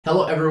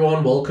Hello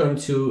everyone, welcome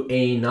to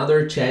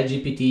another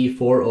ChatGPT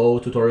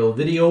 4o tutorial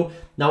video.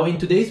 Now in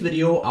today's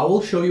video, I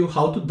will show you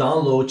how to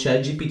download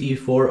ChatGPT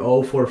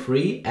 4o for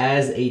free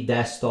as a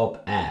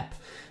desktop app.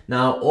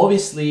 Now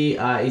obviously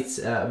it's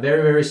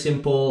very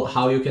simple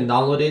how you can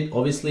download it.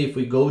 Obviously if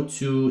we go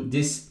to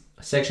this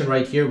section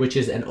right here, which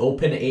is an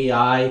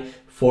OpenAI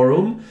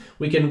forum,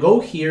 we can go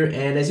here,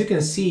 and as you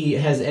can see,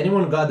 has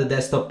anyone got the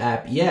desktop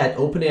app yet?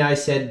 OpenAI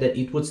said that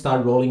it would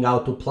start rolling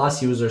out to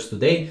Plus users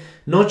today.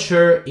 Not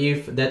sure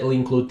if that will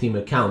include team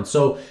accounts.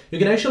 So you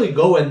can actually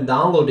go and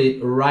download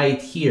it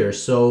right here.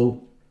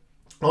 So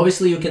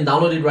obviously you can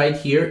download it right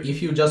here.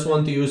 If you just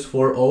want to use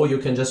 4o, you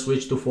can just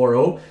switch to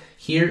 4o.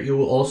 Here you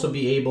will also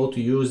be able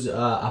to use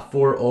a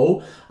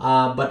 4o,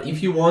 but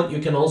if you want, you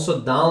can also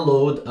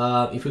download,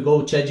 if you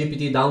go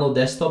ChatGPT download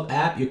desktop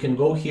app, you can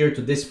go here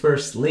to this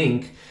first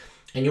link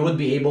and you would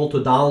be able to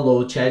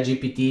download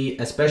ChatGPT,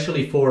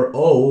 especially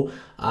 4o,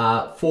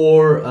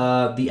 for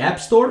the App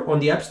Store, on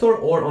the App Store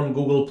or on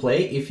Google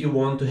Play, if you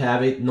want to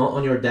have it not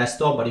on your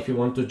desktop, but if you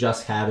want to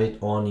just have it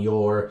on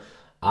your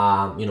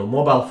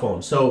mobile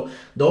phone. So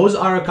those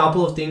are a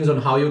couple of things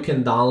on how you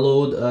can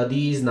download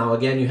these. Now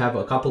again, you have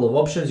a couple of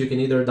options. You can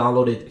either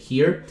download it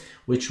here,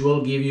 which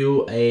will give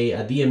you a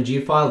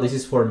DMG file. This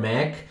is for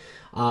Mac.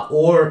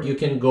 Or you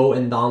can go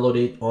and download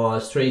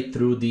it straight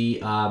through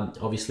the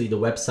obviously the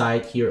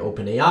website here,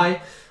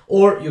 OpenAI,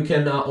 or you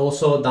can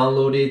also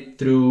download it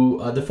through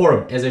the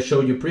forum as I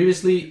showed you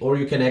previously, or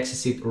you can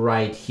access it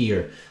right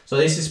here. So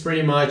this is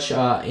pretty much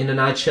in a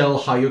nutshell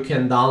how you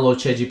can download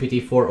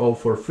ChatGPT 4o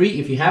for free.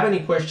 If you have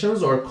any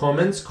questions or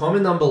comments,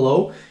 comment down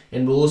below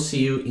and we will see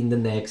you in the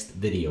next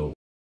video.